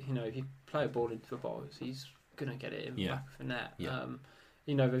 if you play a ball into the box, he's going to get it in the back of the net. Yeah.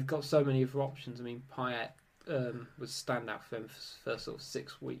 They've got so many other options. I mean, Payet was standout for them for sort of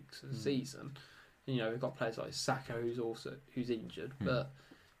 6 weeks of the season. And, they've got players like Sacco who's injured, but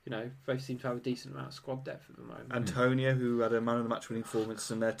They seem to have a decent amount of squad depth at the moment. Antonio, who had a man of the match winning performance,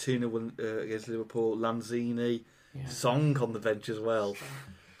 and their 2-0 against Liverpool. Lanzini, Song on the bench as well.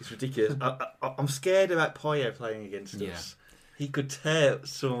 It's ridiculous. I'm scared about Payet playing against us. He could tear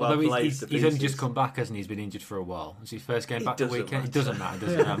some of our players to pieces. He's only just come back, hasn't he? He's been injured for a while. It's his first game back the weekend. It doesn't matter,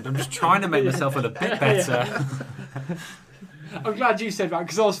 does it? I'm just trying to make myself feel a bit better. I'm glad you said that,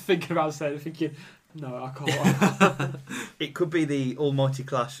 because I was thinking about saying, no, I can't. It could be the almighty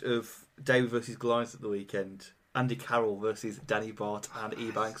clash of David versus Goliath at the weekend. Andy Carroll versus Danny Bart and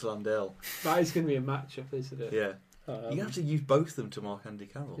Ebanks Landell. That is going to be a matchup, isn't it? Yeah. You have to use both of them to mark Andy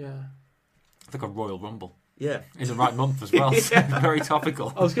Carroll. Yeah. It's like a Royal Rumble. Yeah. It's the right month as well. So very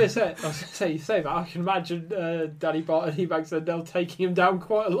topical. I was going to say, you say that. I can imagine Danny Bart and Ebanks Landell taking him down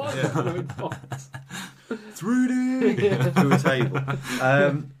quite a lot. It's Rudy to a table.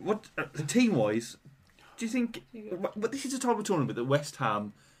 What team-wise, do you think? But this is a type of tournament that West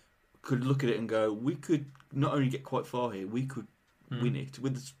Ham could look at it and go, we could not only get quite far here, we could win it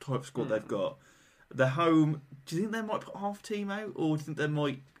with the type of squad they've got. They're home. Do you think they might put half team out, or do you think they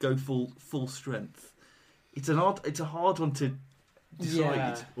might go full strength? It's a hard one to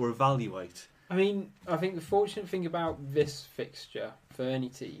decide or evaluate. I mean, I think the fortunate thing about this fixture for any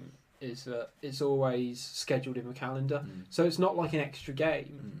team is that it's always scheduled in the calendar. So it's not like an extra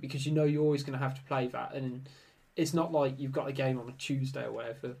game, because you're always going to have to play that. And it's not like you've got a game on a Tuesday or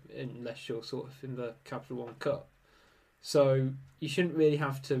whatever, unless you're sort of in the Capital One Cup. So you shouldn't really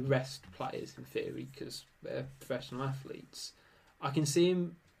have to rest players in theory, because they're professional athletes. I can see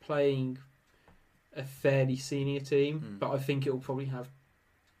him playing a fairly senior team, but I think it'll probably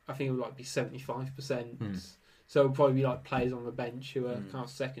it'll be 75%. So it'll probably be like players on the bench who are kind of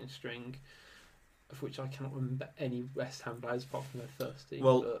second string, of which I cannot remember any West Ham players apart from their first team.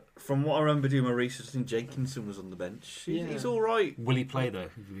 Well, from what I remember doing my research, I think Jenkinson was on the bench. He's all right. Will he play though?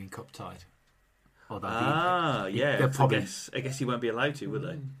 If we've been cup tied. Yeah. Probably. I guess he won't be allowed to, will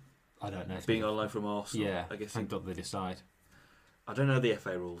they? I don't know. Being on loan from Arsenal. Yeah. I guess. Until they decide. I don't know the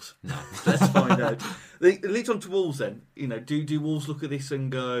FA rules. No. Let's find out. It leads on to Wolves then. Do Wolves look at this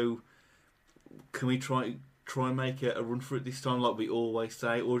and go, can we try and make a run for it this time, like we always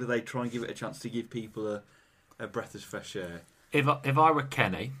say, or do they try and give it a chance to give people a breath of fresh air? If I were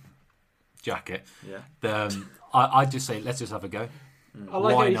Kenny, Jacket, I'd just say let's just have a go.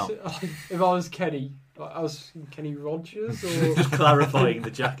 Why not? If I was Kenny, I was Kenny Rogers, or just clarifying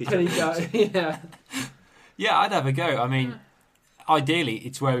the Jacket. Yeah, I'd have a go. I mean, ideally,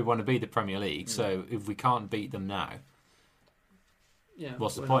 it's where we want to be, the Premier League. So if we can't beat them now,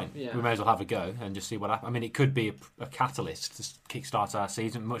 what's the point? We may as well have a go and just see what happens. I mean, it could be a catalyst to kickstart our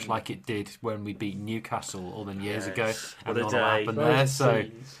season, much like it did when we beat Newcastle all them years ago. And all that happened there. So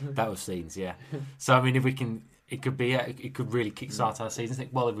that was scenes, yeah. So I mean, if we can, it could really kickstart our season. Think,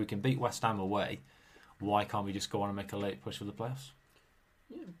 well, if we can beat West Ham away, why can't we just go on and make a late push for the playoffs?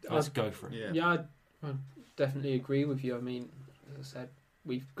 Yeah, let's go for it. Yeah, I definitely agree with you. I mean, as I said,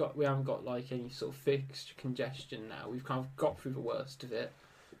 we haven't got like any sort of fixed congestion now. We've kind of got through the worst of it.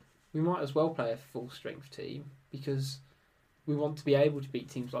 We might as well play a full strength team, because we want to be able to beat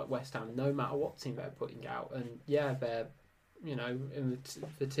teams like West Ham no matter what team they're putting out. And they're in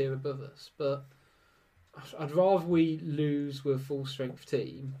the tier above us, but I'd rather we lose with a full strength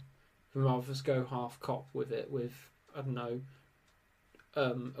team than rather us go half cop with it with, I don't know,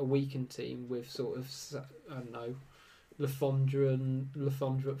 a weakened team with sort of, I don't know,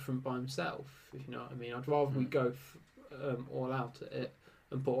 Lafondra up front by himself, if you know what I mean. I'd rather we go all out at it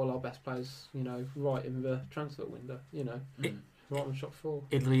and put all our best players, right in the transfer window, right on shop floor.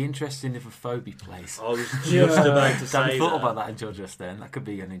 It'll be interesting if a Phobie plays. I was just about to say I thought about that until just then. That could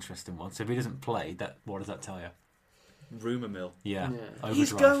be an interesting one. So if he doesn't play, what does that tell you? Rumour mill. Yeah.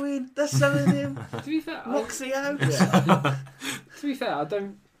 He's going. They're selling him. To be fair, Moxie out. To be fair,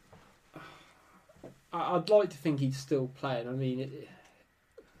 I'd like to think he's still playing. I mean, it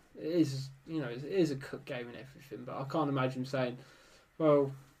is, it is a cup game and everything, but I can't imagine saying,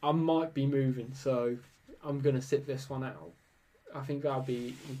 well, I might be moving, so I'm going to sit this one out. I think that would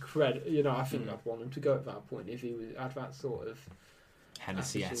be incredible. I think I'd want him to go at that point if he had that sort of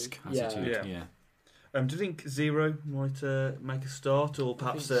Hennessy-esque attitude. Yeah. Do you think Zero might make a start, or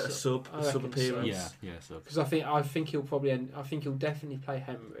perhaps a sub appearance? Yeah, sub. Because I think he'll probably I think he'll definitely play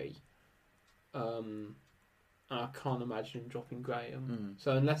Henry. And I can't imagine him dropping Graham.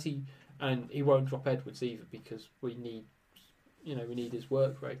 So unless he won't drop Edwards either, because we need his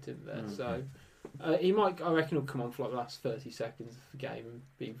work rate in there. So he might. I reckon he'll come on for like the last 30 seconds of the game and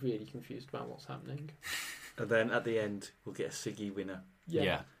be really confused about what's happening. And then at the end, we'll get a Siggy winner.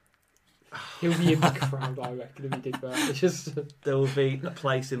 Yeah. He'll be in the crowd, I reckon, if he did that. It's just There will be a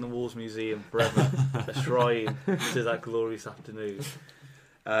place in the Wars Museum forever, a shrine to that glorious afternoon.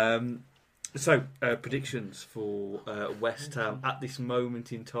 So, predictions for West Ham at this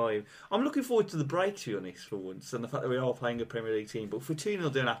moment in time. I'm looking forward to the break, to be honest, for once, and the fact that we are playing a Premier League team. But if we're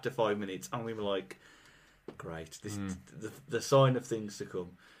 2-0 down after 5 minutes, I'm going to be like, great, this is the sign of things to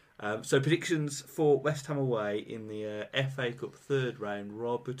come. So, predictions for West Ham away in the FA Cup third round.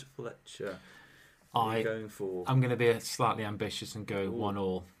 Robert Fletcher, what are you going for? I'm going to be slightly ambitious and go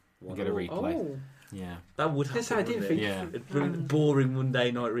 1-1 and get a replay. Oh. Yeah. That would Yes, happen, I did wouldn't think. it? Yeah. It'd bring a boring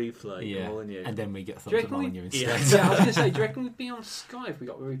Monday night replay. Yeah. Come on, you. And then we get Do you thumbs reckon up on we- you Yeah. instead. Yeah, I was going to say, do you reckon we'd be on Sky if we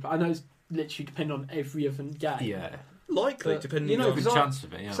got the replay? I know it's literally depending on every other game. Yeah. Likely, But, depending you know, on... Good because chance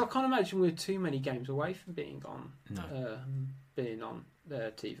of it, yeah. So I can't imagine we're too many games away from being on No.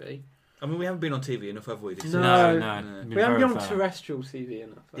 TV. I mean, we haven't been on TV enough, have we? This No. season? No. We haven't been on terrestrial TV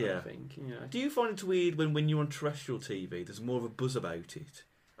enough, I Yeah. don't think. You know. Do you find it weird when you're on terrestrial TV, there's more of a buzz about it?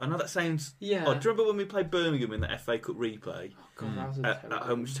 I know that sounds... Yeah. Oh, do you remember when we played Birmingham in the FA Cup replay? Oh, God, that was a At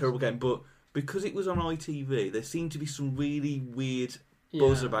home, it was a terrible game. But because it was on ITV, there seemed to be some really weird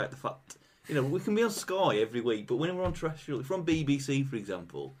buzz about the fact... You know, we can be on Sky every week, but when we're on terrestrial, if we're on BBC, for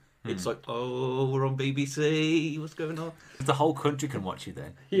example, it's like, oh, we're on BBC, what's going on? The whole country can watch you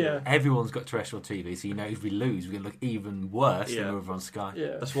then. Yeah. Everyone's got terrestrial TV, so you know if we lose, we're going to look even worse Yeah. than over on Sky.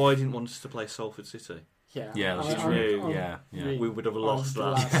 Yeah. That's why I didn't want us to play Salford City. Yeah. Yeah, that's I- true. I'm Yeah. really- We would have I'm lost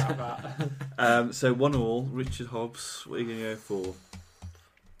glad that. about that. So 1-1, Richard Hobbs, what are you going to go for?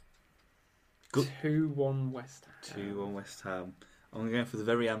 Good. 2-1 West Ham. 2-1 West Ham. I'm going for the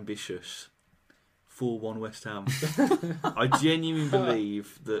very ambitious 4-1 West Ham. I genuinely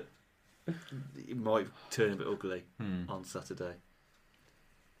believe that it might turn a bit ugly on Saturday.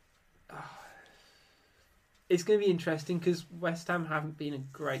 It's going to be interesting because West Ham haven't been a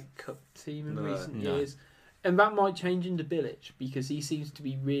great cup team in No. recent No. years. And that might change under Bilic because he seems to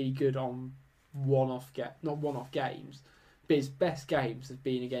be really good on not one-off games, but his best games have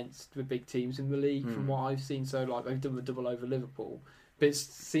been against the big teams in the league from what I've seen. So like they've done the double over Liverpool, but it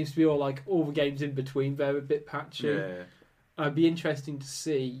seems to be all the games in between they're a bit patchy. Yeah. It'd be interesting to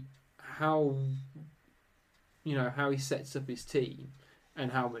see how he sets up his team and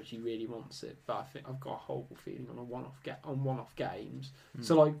how much he really wants it. But I think I've got a horrible feeling on one-off games.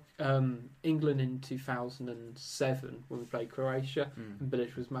 So like England in 2007 when we played Croatia and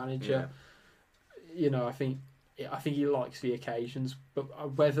Bilic was manager. You know, I think he likes the occasions, but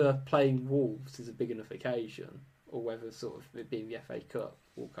whether playing Wolves is a big enough occasion or whether sort of it being the FA Cup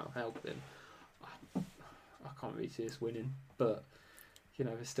will kind of help him, I can't really see us winning. But you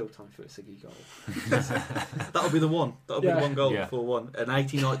know, there's still time for a Siggy goal. That'll be the one. That'll be the one goal Yeah. 4-1. An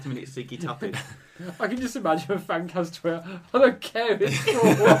 89th minute Siggy tapping. I can just imagine a fan comes to it. I don't care if it's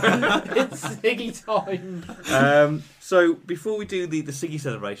 4-1. It's Siggy time. So before we do the Siggy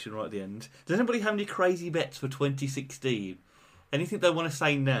celebration right at the end, does anybody have any crazy bets for 2016? Anything they want to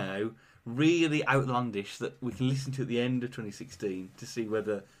say now, really outlandish, that we can listen to at the end of 2016 to see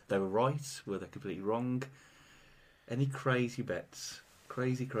whether they were right, whether they're completely wrong? Any crazy bets?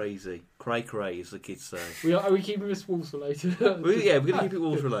 Crazy. Cray, as the kids say. Are we keeping this Wolves related? Well, yeah, we're going to keep it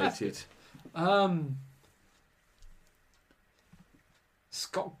Wolves related.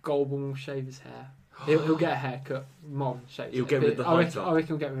 Scott Goldburn will shave his hair. He'll get a haircut. Mon shaves He'll it. get rid of the I high reckon, top. I reckon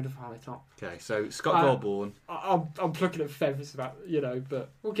he'll get rid of the high top. Okay, so Scott Goldburn, I'm plucking at feathers about, but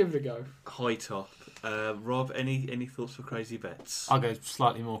we'll give it a go. high top. Rob, any thoughts for crazy bets? I'll go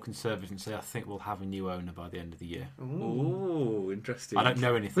slightly more conservative and say I think we'll have a new owner by the end of the year. Ooh, interesting. I don't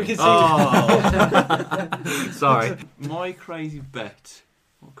know anything. We can see. Oh, sorry. My crazy bet.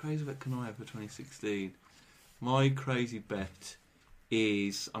 What crazy bet can I have for 2016? My crazy bet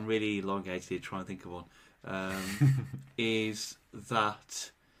is, I'm really elongated here trying to think of one. Is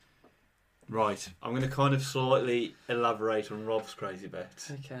that right? I'm going to kind of slightly elaborate on Rob's crazy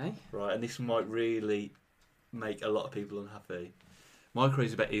bet. Okay. Right, and this might really make a lot of people unhappy. My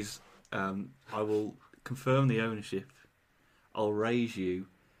crazy bet is I will confirm the ownership. I'll raise you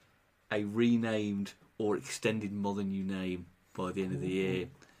a renamed or extended Molineux name by the end of the year.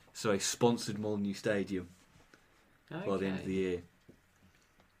 So a sponsored Molineux Stadium by the end of the year.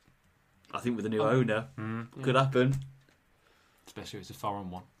 I think with a new owner, could happen. Especially if it's a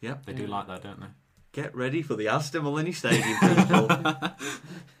foreign one. Yep. They do like that, don't they? Get ready for the Aston Molineux Stadium, people.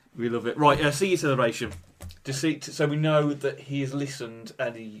 We love it. Right, see your celebration. So we know that he has listened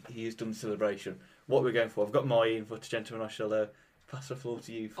and he has done the celebration. What we're going for? I've got my info, gentlemen. I shall pass the floor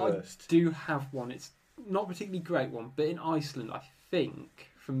to you first. I do have one. It's not a particularly great one, but in Iceland, I think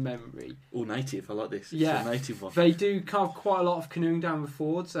from memory. All native, I like this. Yeah. It's a native one. They do kind of quite a lot of canoeing down with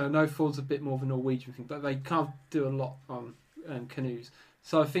Fords. I know Ford's a bit more of a Norwegian thing, but they kind of do a lot on canoes.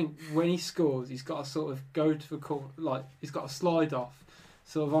 So I think when he scores, he's got to sort of go to the court, like he's got to slide off,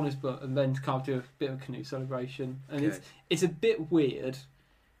 sort of on his butt, and then kind of do a bit of a canoe celebration. And it's a bit weird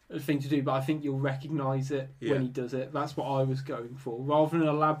thing to do, but I think you'll recognise it when he does it. That's what I was going for, rather than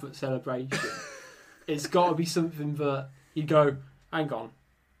an elaborate celebration. It's got to be something that you go, hang on,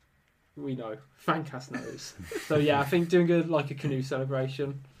 we know, Fancast knows. So yeah, I think doing a canoe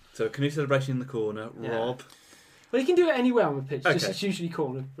celebration. So a canoe celebration in the corner. Rob. Well, you can do it anywhere on the pitch. Just it's usually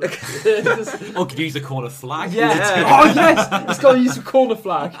corner. Or could use the corner flag. Yeah. Oh yes, it's got to use the corner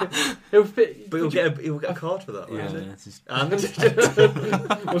flag. He'll get a card for that. And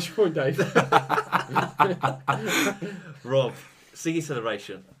what's your point, Dave? Rob, Siggy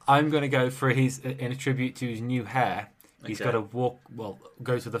celebration. I'm going to go for in a tribute to his new hair. He's got to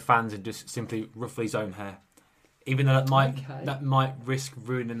go to the fans and just simply ruffle his own hair. Even though that might risk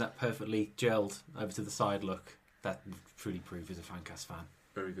ruining that perfectly gelled over to the side look. That would truly prove he's a Fancast fan.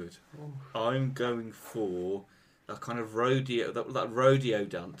 Very good. I'm going for a kind of rodeo, that rodeo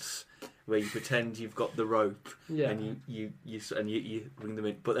dance where you pretend you've got the rope and you bring them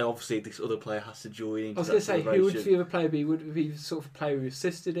in, but then obviously this other player has to join in. I was going to say, who would the other player be? Would it be sort of a player who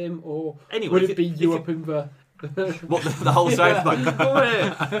assisted him, or anyway, would it be you up in the... What, the whole side?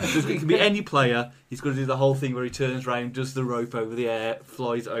 It can be any player. He's got to do the whole thing where he turns around, does the rope over the air,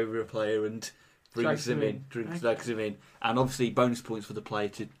 flies over a player and drags him in, and obviously bonus points for the player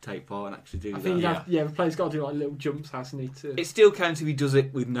to take part and actually do that. I think the player's got to do like little jumps, hasn't he? It still counts if he does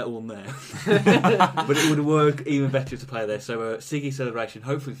it with no one there, but it would work even better if the player there. So Siggy celebration.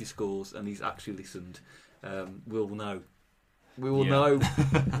 Hopefully, if he scores and he's actually listened, we'll know. We will know.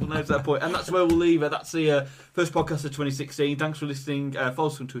 We'll know to that point. And that's where we'll leave it. That's the first podcast of 2016. Thanks for listening. Follow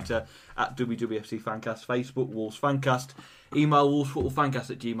us on Twitter at WWFC Fancast, Facebook, Wolves Fancast, email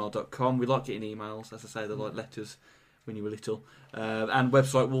wolvesfootballfancast@gmail.com. We like getting emails. As I say, they're like letters when you were little. And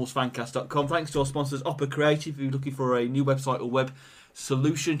website wolvesfancast.com. Thanks to our sponsors, Opera Creative. If you're looking for a new website or web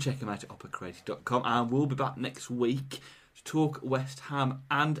solution, check them out at operacreative.com. And we'll be back next week to talk West Ham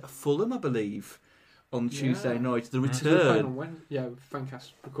and Fulham, I believe. On Tuesday night, the return.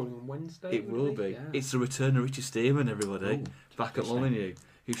 Fancast recording on Wednesday. It will be. Yeah. It's the return of Richard Stearman, everybody. Back at Molyneux,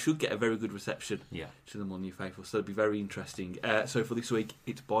 who should get a very good reception to the Molyneux faithful. So it'll be very interesting. So for this week,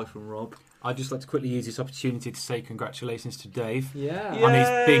 it's bye from Rob. I'd just like to quickly use this opportunity to say congratulations to Dave on his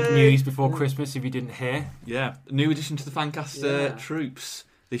big news before Christmas, if you didn't hear. Yeah, new addition to the Fancast troops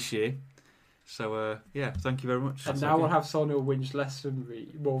this year. So, thank you very much. And now we'll have someone who'll whinge less than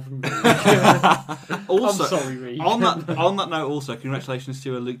more than me. Also, I'm sorry, Reed. on that note, also, congratulations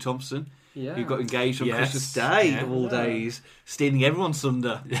to Luke Thompson, who got engaged on Christmas Day of all days, stealing everyone's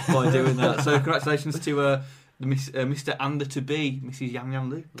thunder by doing that. So, congratulations to Mr. and the to-be, Mrs. Yam Yam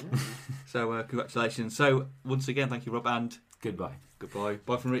Luke. So, congratulations. So, once again, thank you, Rob, and goodbye.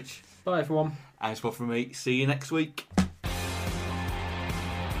 Bye from Rich. Bye, everyone. And it's bye from me. See you next week.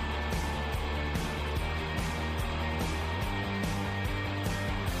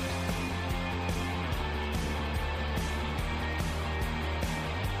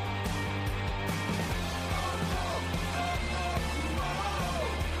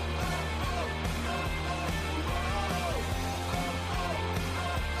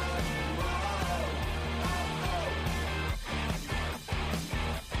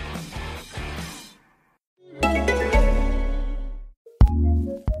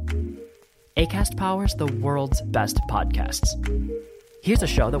 Acast powers the world's best podcasts. Here's a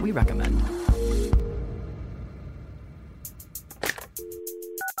show that we recommend.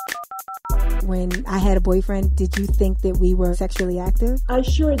 When I had a boyfriend, did you think that we were sexually active? I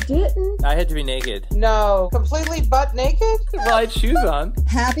sure didn't. I had to be naked. No. Completely butt naked? Well, I had shoes on.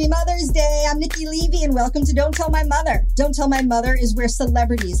 Happy Mother's Day. I'm Nikki Levy, and welcome to Don't Tell My Mother. Don't Tell My Mother is where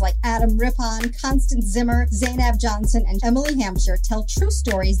celebrities like Adam Rippon, Constance Zimmer, Zainab Johnson, and Emily Hampshire tell true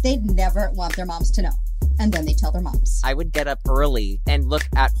stories they'd never want their moms to know. And then they tell their moms. I would get up early and look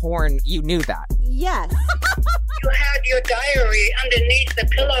at porn. You knew that. Yes. You had your diary underneath the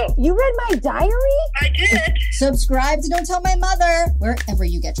pillow. You read my diary? I did. Subscribe to Don't Tell My Mother wherever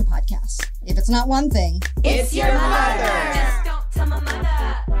you get your podcasts. If it's not one thing, it's your mother. Just don't tell my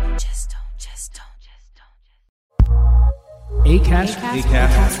mother. Just don't.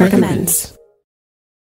 Acast recommends.